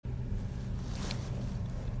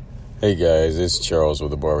Hey guys, it's Charles with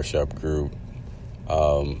the Barbershop Group.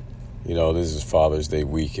 This is Father's Day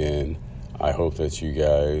weekend. I hope that you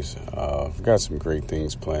guys got some great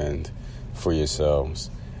things planned for yourselves.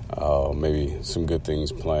 Maybe some good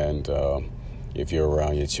things planned. If you're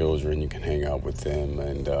around your children, you can hang out with them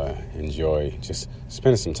and enjoy just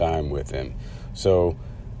spending some time with them. So,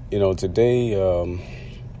 today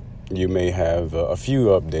you may have a few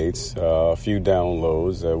updates, a few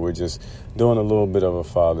downloads. We're just doing a little bit of a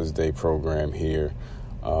Father's Day program here,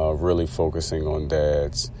 really focusing on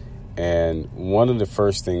dads. And one of the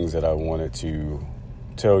first things that I wanted to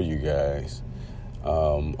tell you guys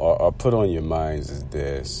or put on your minds is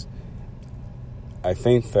this. I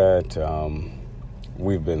think that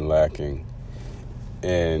we've been lacking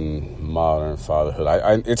in modern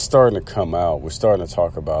fatherhood. It's starting to come out. We're starting to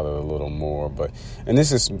talk about it a little more, and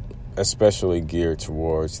this is especially geared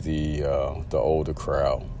towards the older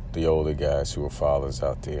crowd, the older guys who are fathers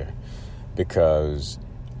out there, because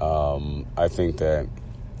I think that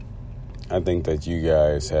you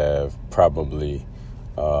guys have probably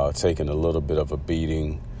taken a little bit of a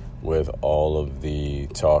beating with all of the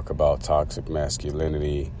talk about toxic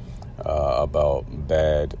masculinity, about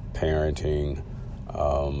bad parenting.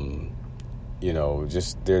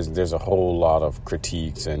 Just there's a whole lot of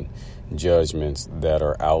critiques and judgments that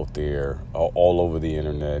are out there all over the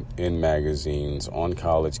internet, in magazines, on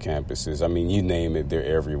college campuses. I mean, you name it, they're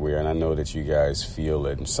everywhere. And I know that you guys feel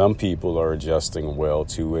it. And some people are adjusting well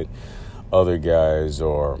to it. Other guys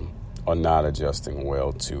are not adjusting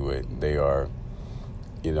well to it. They are,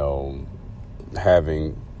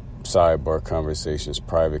 having sidebar conversations,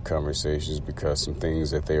 private conversations, because some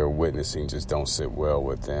things that they are witnessing just don't sit well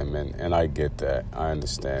with them. And I get that. I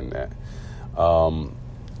understand that.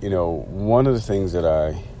 One of the things that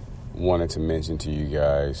I wanted to mention to you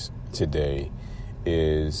guys today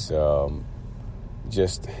is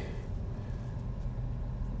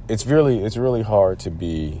it's really hard to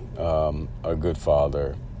be a good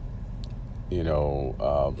father.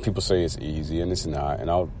 People say it's easy, and it's not.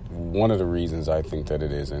 And one of the reasons I think that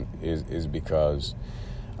it isn't is because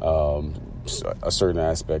a certain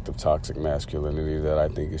aspect of toxic masculinity that I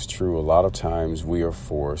think is true. A lot of times we are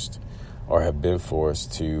forced, or have been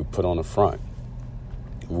forced, to put on a front.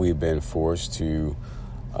 We've been forced to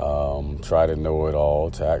try to know it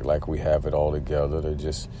all, to act like we have it all together, to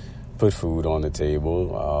just put food on the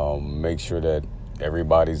table, make sure that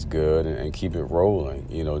everybody's good, and keep it rolling.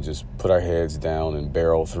 Just put our heads down and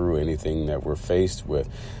barrel through anything that we're faced with.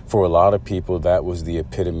 For a lot of people, that was the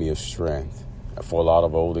epitome of strength. For a lot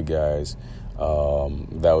of older guys,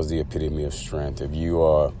 that was the epitome of strength. If you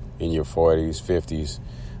are in your 40s, 50s,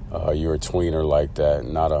 you're a tweener like that,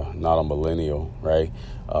 not a millennial, right?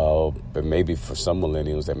 But maybe for some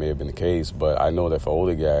millennials that may have been the case. But I know that for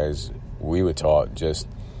older guys, we were taught just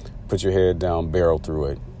put your head down, barrel through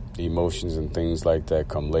it. Emotions and things like that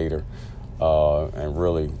come later, and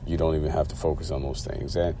really you don't even have to focus on those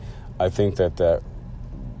things. And I think that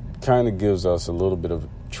kind of gives us a little bit of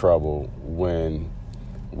trouble when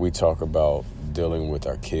we talk about dealing with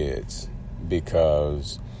our kids,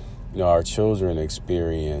 because our children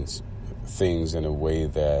experience things in a way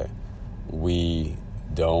that we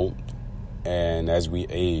don't. And as we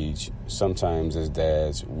age, sometimes as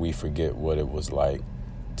dads, we forget what it was like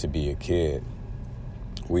to be a kid.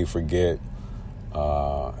 We forget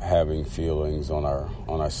having feelings on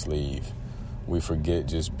our sleeve. We forget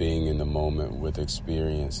just being in the moment with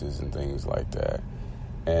experiences and things like that.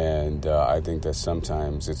 And I think that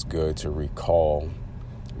sometimes it's good to recall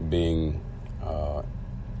being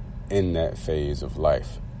in that phase of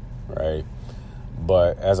life, right?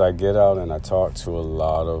 But as I get out and I talk to a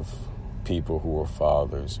lot of people who are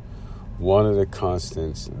fathers, one of the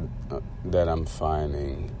constants that I'm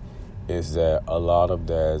finding is that a lot of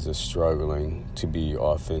dads are struggling to be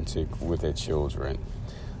authentic with their children.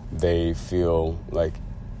 They feel like,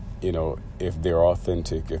 if they're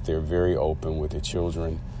authentic, if they're very open with their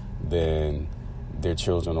children, then their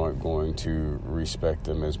children aren't going to respect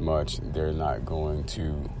them as much. They're not going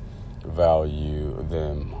to value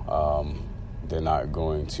them. They're not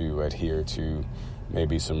going to adhere to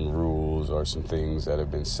maybe some rules or some things that have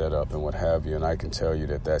been set up and what have you. And I can tell you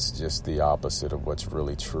that that's just the opposite of what's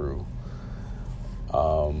really true.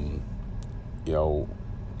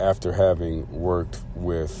 After having worked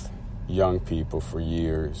with young people for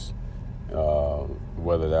years,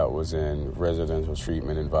 whether that was in residential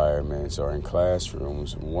treatment environments or in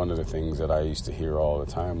classrooms, one of the things that I used to hear all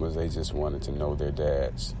the time was they just wanted to know their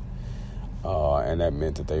dads. And that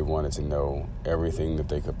meant that they wanted to know everything that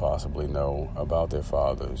they could possibly know about their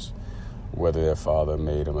fathers, whether their father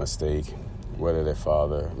made a mistake whether their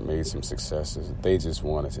father made some successes, they just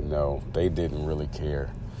wanted to know. They didn't really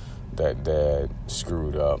care that dad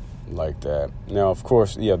screwed up like that. Now, of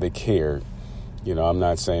course, yeah, they cared. I'm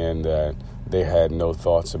not saying that they had no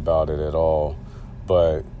thoughts about it at all,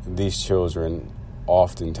 but these children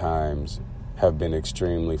oftentimes have been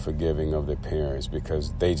extremely forgiving of their parents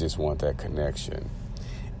because they just want that connection.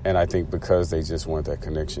 And I think because they just want that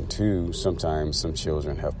connection too, sometimes some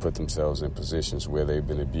children have put themselves in positions where they've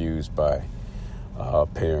been abused by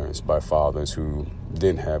parents, by fathers who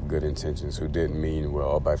didn't have good intentions, who didn't mean well,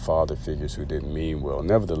 or by father figures who didn't mean well.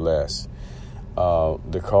 Nevertheless,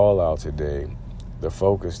 the call out today, the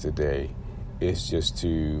focus today, is just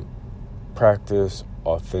to practice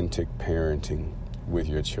authentic parenting with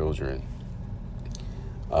your children.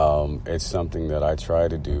 It's something that I try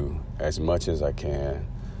to do as much as I can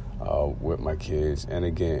with my kids. And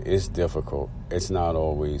again, it's difficult. It's not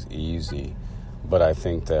always easy. But I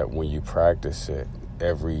think that when you practice it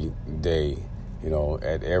every day,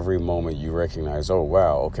 at every moment you recognize, oh,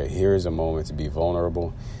 wow, okay, here's a moment to be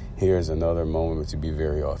vulnerable. Here's another moment to be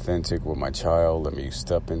very authentic with my child. Let me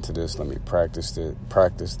step into this. Let me practice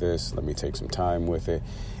this. Let me take some time with it.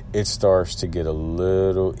 It starts to get a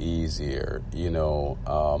little easier, and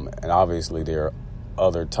obviously there are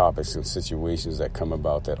other topics and situations that come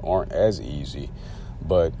about that aren't as easy,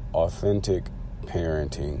 but authentic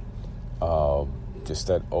parenting, just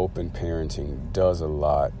that open parenting does a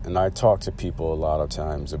lot. And I talk to people a lot of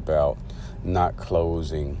times about not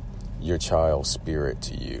closing your child's spirit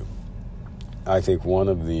to you. I think one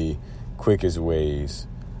of the quickest ways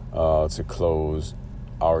to close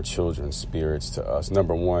our children's spirits to us,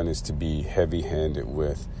 number one, is to be heavy-handed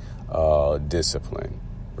with discipline,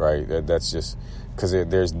 right? That's just because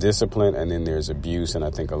there's discipline and then there's abuse, and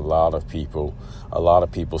I think a lot of people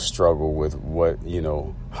struggle with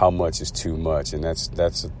how much is too much, and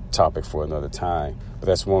that's a topic for another time. But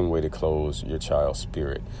that's one way to close your child's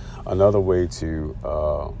spirit. Another way to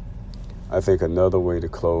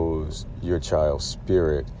close your child's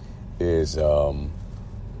spirit is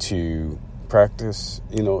to practice,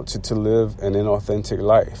 to live an inauthentic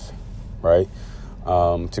life, right?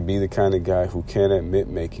 To be the kind of guy who can't admit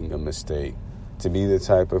making a mistake, to be the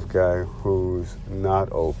type of guy who's not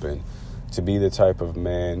open, to be the type of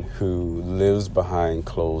man who lives behind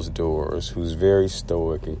closed doors, who's very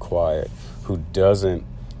stoic and quiet, who doesn't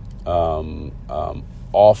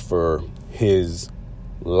offer his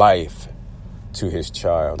life to his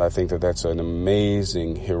child. I think that that's an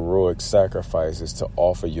amazing, heroic sacrifice, is to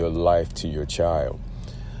offer your life to your child.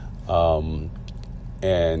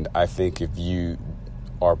 And I think if you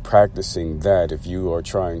are practicing that, if you are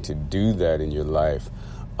trying to do that in your life,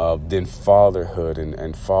 then fatherhood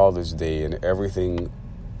and Father's Day and everything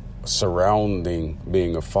surrounding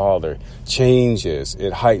being a father changes.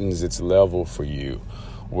 It heightens its level for you,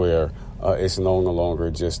 where it's no longer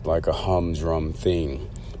just like a humdrum thing,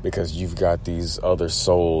 because you've got these other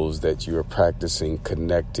souls that you're practicing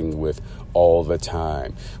connecting with all the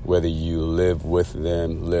time, whether you live with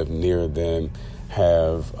them, live near them,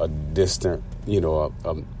 have a distant,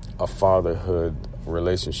 a fatherhood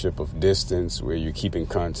relationship of distance where you keep in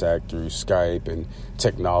contact through Skype and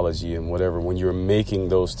technology and whatever. When you're making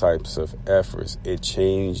those types of efforts, it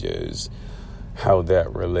changes how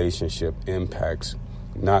that relationship impacts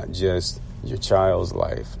not just your child's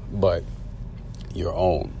life, but your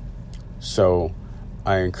own. So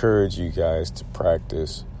I encourage you guys to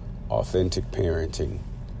practice authentic parenting,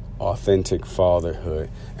 authentic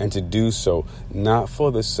fatherhood, and to do so not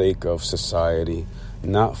for the sake of society,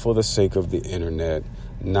 not for the sake of the internet,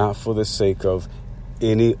 not for the sake of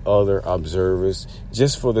any other observers,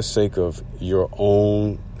 just for the sake of your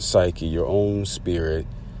own psyche, your own spirit,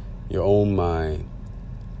 your own mind,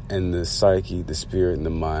 and the psyche, the spirit, and the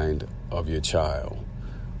mind of your child.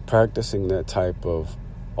 Practicing that type of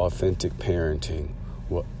authentic parenting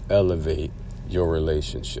will elevate your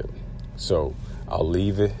relationship. So I'll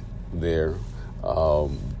leave it there.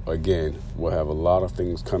 Again, we'll have a lot of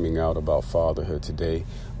things coming out about fatherhood today,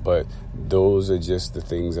 but those are just the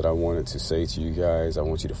things that I wanted to say to you guys. I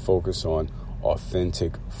want you to focus on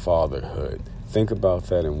authentic fatherhood. Think about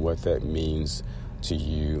that and what that means to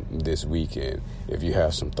you this weekend. If you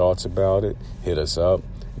have some thoughts about it, hit us up,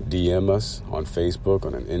 DM us on Facebook,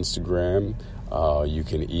 on an Instagram. You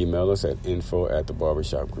can email us at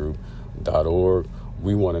info@thebarbershopgroup.org.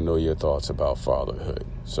 We want to know your thoughts about fatherhood.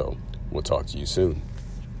 So we'll talk to you soon.